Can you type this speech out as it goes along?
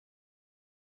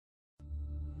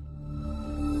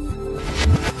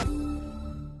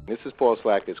is Paul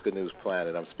Slack. It's Good News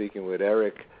Planet. I'm speaking with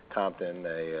Erik Compton,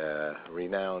 a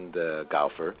renowned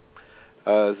golfer.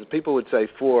 People would say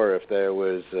 4 if there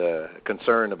was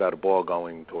concern about a ball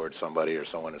going towards somebody or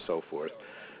so on and so forth.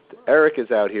 Erik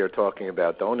is out here talking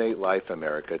about Donate Life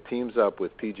America, teams up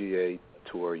with PGA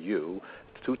Tour U,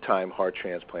 2-time heart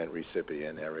transplant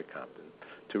recipient Erik Compton,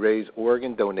 to raise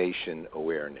organ donation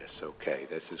awareness. Okay,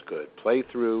 this is good. Play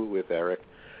through with Erik.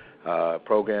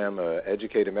 Program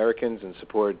educate Americans and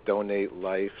support Donate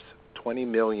Life's $20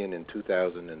 million in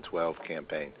 2012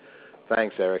 campaign.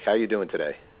 Thanks, Erik. How are you doing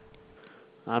today?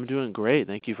 I'm doing great.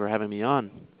 Thank you for having me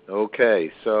on.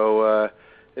 Okay, so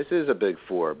this is a big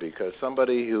 4 because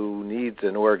somebody who needs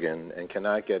an organ and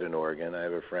cannot get an organ. I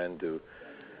have a friend who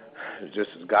just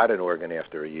got an organ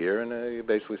after a year, and he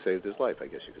basically saved his life, I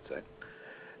guess you could say.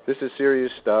 This is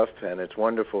serious stuff, and it's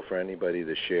wonderful for anybody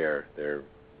to share their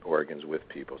organs with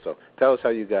people. So tell us how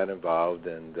you got involved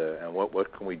and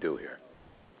what can we do here?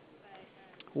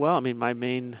 Well, I mean, my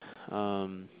main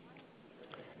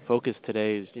focus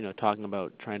today is, talking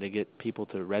about trying to get people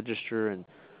to register and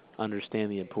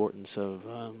understand the importance of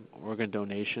organ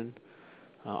donation.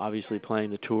 Obviously, playing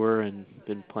the tour and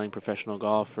been playing professional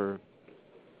golf for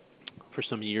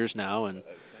some years now, and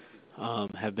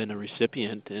have been a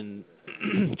recipient, and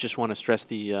just want to stress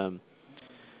the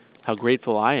how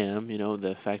grateful I am.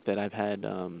 The fact that I've had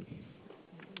a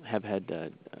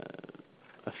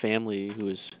family who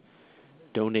has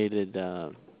donated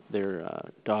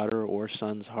their daughter or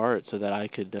son's heart so that I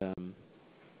could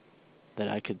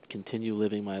continue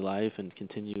living my life and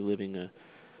continue living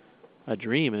a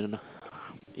dream. And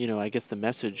I guess the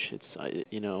message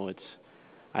it's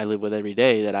I live with every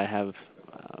day that I have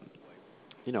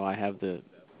I have the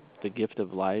gift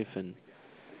of life, and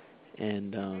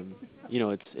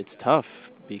it's tough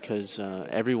because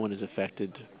everyone is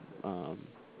affected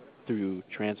through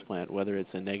transplant, whether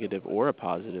it's a negative or a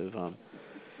positive.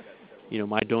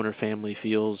 My donor family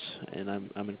feels, and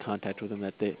I'm in contact with them,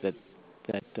 that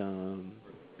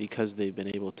because they've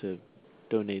been able to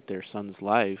donate their son's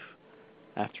life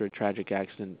after a tragic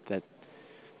accident,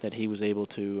 that he was able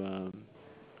to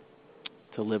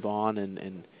live on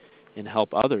and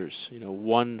help others.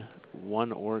 One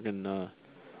organ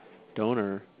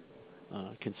donor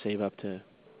can save up to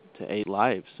 8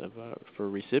 lives for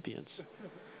recipients.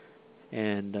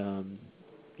 And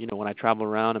when I travel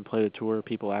around and play the tour,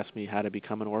 people ask me how to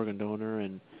become an organ donor,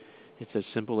 and it's as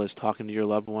simple as talking to your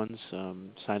loved ones,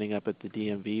 signing up at the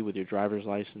DMV with your driver's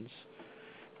license.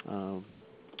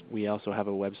 We also have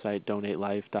a website,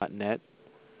 donatelife.net.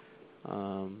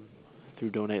 Through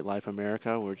Donate Life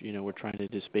America, we're trying to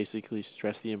just basically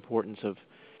stress the importance of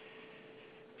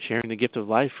sharing the gift of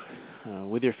life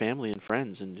with your family and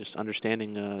friends, and just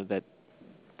understanding that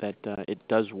it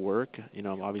does work.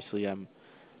 Obviously I'm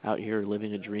out here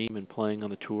living a dream and playing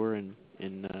on the tour, and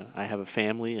I have a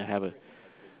family. I have a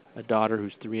daughter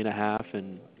who's 3.5,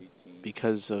 and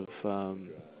because of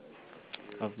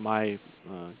my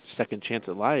second chance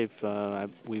at life,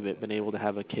 we've been able to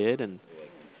have a kid and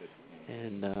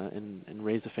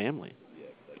raise a family.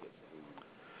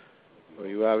 Well,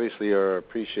 you obviously are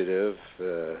appreciative,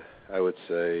 I would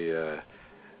say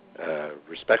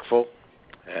respectful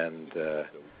and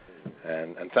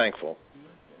thankful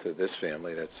to this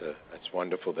family. That's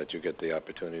wonderful that you get the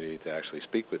opportunity to actually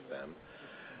speak with them.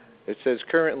 It says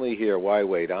currently here, why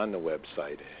wait, on the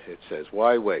website. It says,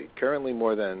 why wait? Currently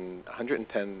more than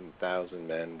 110,000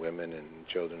 men, women, and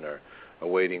children are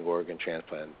awaiting organ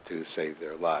transplant to save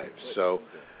their lives. So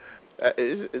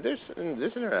isn't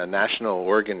there a national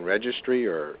organ registry,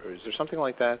 or is there something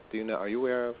like that? Do you know? Are you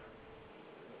aware of?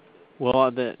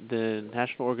 Well, the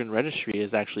National Organ Registry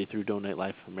is actually through Donate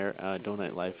Life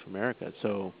America.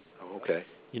 So, okay.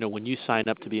 When you sign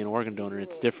up to be an organ donor,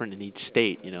 it's different in each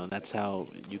state. And that's how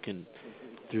you can,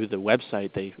 through the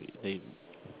website,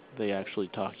 they actually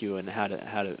talk you and how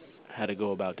to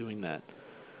go about doing that.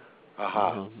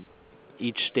 Uh-huh.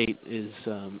 Each state is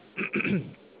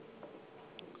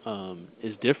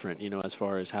different, as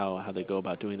far as how they go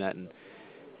about doing that,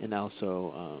 and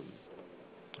also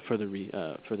for the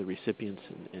recipients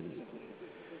and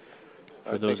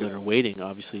for those that are waiting,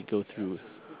 obviously go through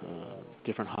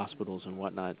different hospitals and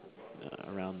whatnot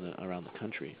around the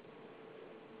country.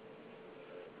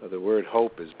 The word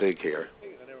hope is big here,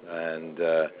 and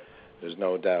there's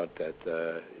no doubt that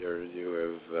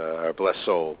you are a blessed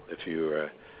soul if you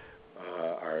are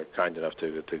kind enough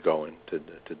to go and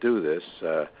to do this.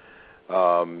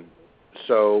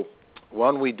 So,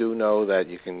 one, we do know that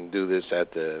you can do this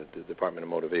at the Department of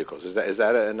Motor Vehicles. Is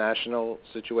that a national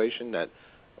situation that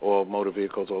all motor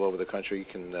vehicles all over the country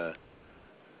can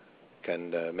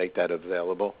make that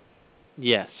available?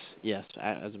 Yes, yes.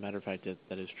 As a matter of fact,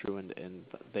 that is true. And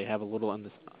they have a little on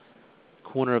the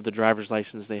corner of the driver's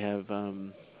license. They have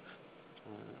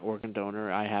organ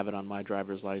donor. I have it on my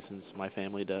driver's license. My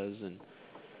family does, and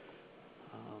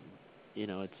um,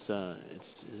 it's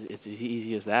as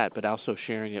easy as that. But also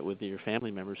sharing it with your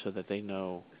family members so that they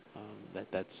know that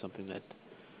that's something that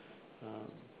um,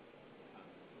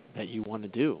 that you want to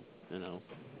do. You know.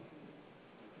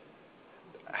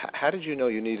 How did you know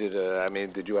you needed I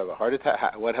mean, did you have a heart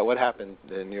attack? What happened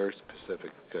in your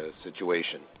specific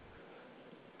situation?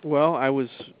 Well,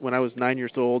 when I was 9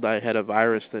 years old. I had a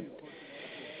virus that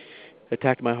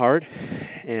attacked my heart,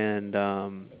 and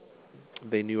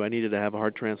they knew I needed to have a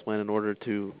heart transplant in order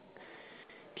to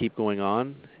keep going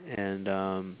on. And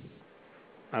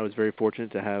I was very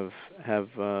fortunate to have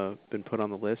been put on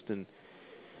the list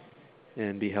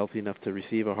and be healthy enough to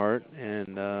receive a heart.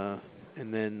 And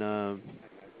then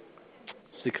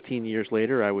 16 years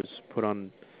later, I was put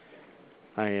on.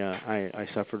 I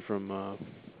suffered from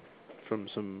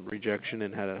some rejection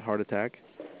and had a heart attack,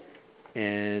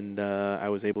 and I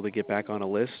was able to get back on a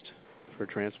list for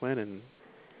transplant,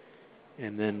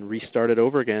 and then restarted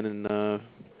over again, and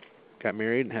got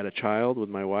married and had a child with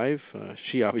my wife.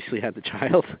 She obviously had the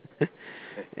child,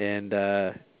 and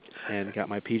got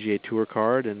my PGA Tour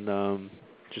card, and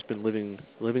just been living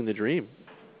the dream.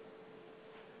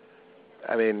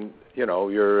 I mean,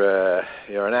 you're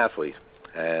an athlete,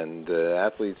 and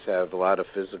athletes have a lot of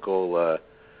physical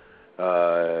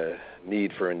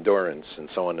need for endurance and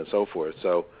so on and so forth.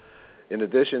 So, in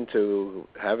addition to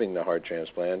having the heart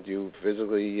transplant, you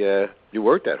physically you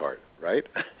work that hard, right?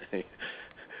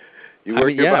 You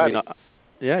work your body.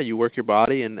 You work your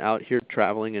body, and out here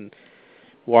traveling and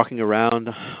walking around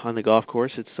on the golf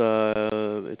course,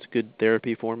 it's good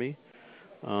therapy for me.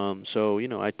 So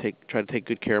I try to take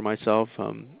good care of myself,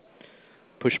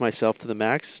 push myself to the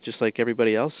max, just like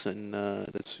everybody else, and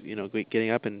that's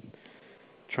getting up and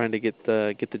trying to get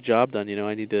the job done.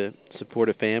 I need to support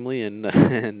a family and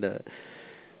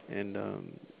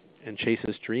chase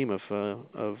this dream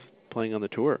of playing on the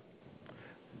tour.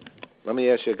 Let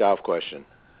me ask you a golf question.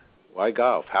 Why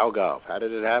golf? How golf? How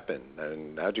did it happen?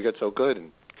 And how'd you get so good?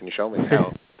 And can you show me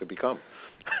how to become?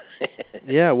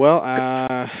 Yeah, well,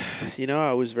 I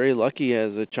was very lucky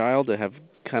as a child to have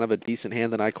kind of a decent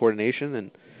hand-eye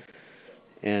coordination,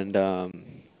 and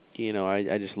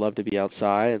I just love to be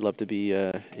outside. I love to be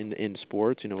in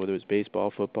sports, whether it was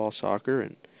baseball, football, soccer,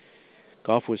 and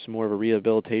golf was more of a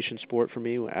rehabilitation sport for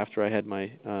me after I had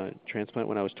my transplant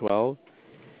when I was 12.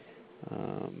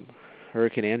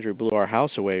 Hurricane Andrew blew our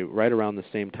house away right around the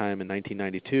same time in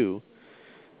 1992.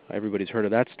 Everybody's heard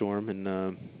of that storm,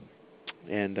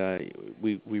 and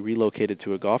we relocated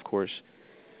to a golf course,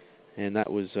 and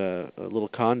that was a little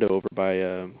condo over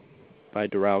by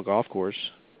Doral Golf Course,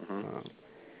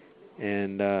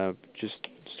 and just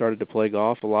started to play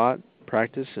golf a lot,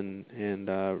 practice, and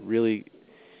really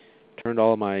turned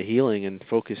all of my healing and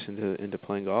focus into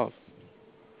playing golf.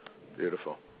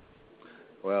 Beautiful.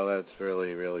 Well, that's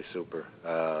really, really super.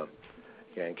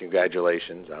 And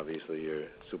congratulations. Obviously, you're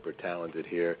super talented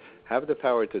here. Have the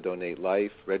power to donate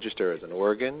life. Register as an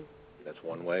organ. That's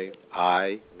one way.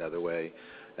 Another way.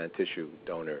 And tissue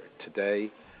donor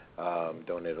today.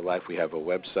 Donate a life. We have a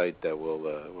website that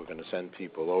we're going to send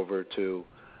people over to.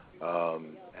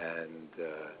 And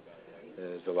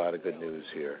there's a lot of good news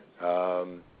here.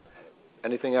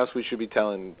 Anything else we should be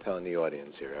telling the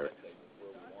audience here, Erik?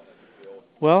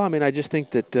 Well, I just think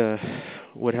that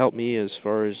what helped me as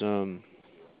far as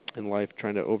in life,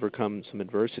 trying to overcome some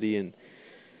adversity and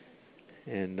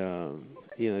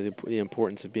the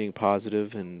importance of being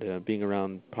positive and being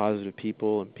around positive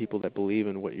people and people that believe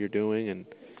in what you're doing, and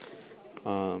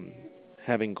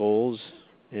having goals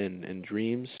and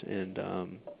dreams, and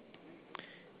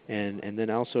then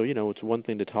also it's one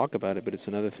thing to talk about it, but it's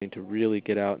another thing to really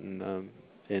get out and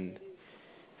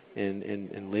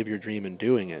live your dream in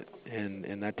doing it,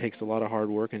 and that takes a lot of hard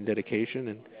work and dedication,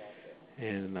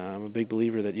 and I'm a big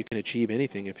believer that you can achieve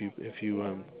anything if you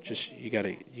you got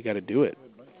to do it.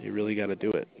 You really got to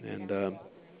do it, and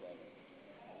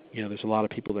there's a lot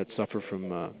of people that suffer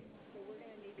from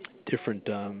different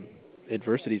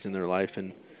adversities in their life,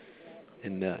 and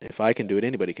if I can do it,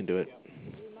 anybody can do it.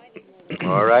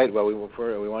 All right. Well, we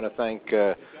want to thank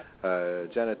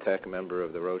Genentech, a member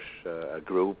of the Roche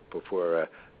group, for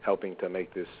helping to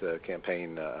make this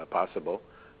campaign possible.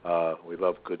 We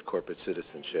love good corporate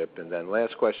citizenship. And then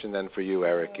last question then for you,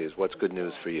 Erik, is what's good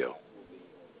news for you?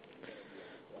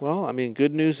 Well,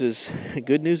 good news is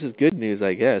good news,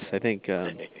 I guess. I think,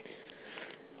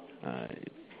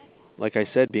 like I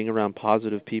said, being around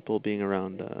positive people, being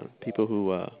around people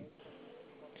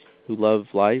who who love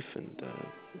life and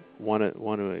want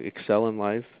to excel in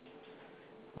life,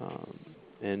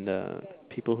 and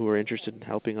people who are interested in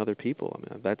helping other people.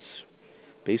 I mean, that's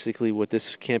basically what this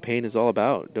campaign is all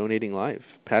about: donating life,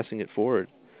 passing it forward.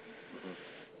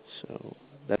 So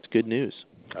that's good news.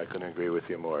 I couldn't agree with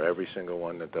you more. Every single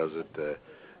one that does it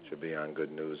should be on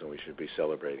Good News, and we should be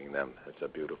celebrating them. It's a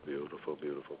beautiful, beautiful,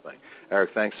 beautiful thing.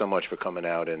 Erik, thanks so much for coming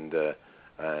out and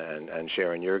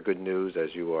sharing your good news as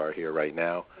you are here right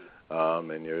now.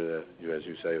 And you're, as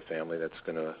you say, a family that's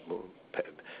going to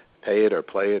pay it or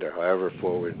play it or however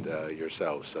forward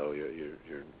yourself. So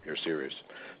you're serious.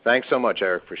 Thanks so much,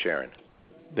 Erik, for sharing.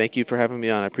 Thank you for having me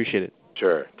on. I appreciate it.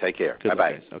 Sure. Take care. Good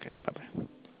Bye-bye. luck, guys. Okay. Bye-bye.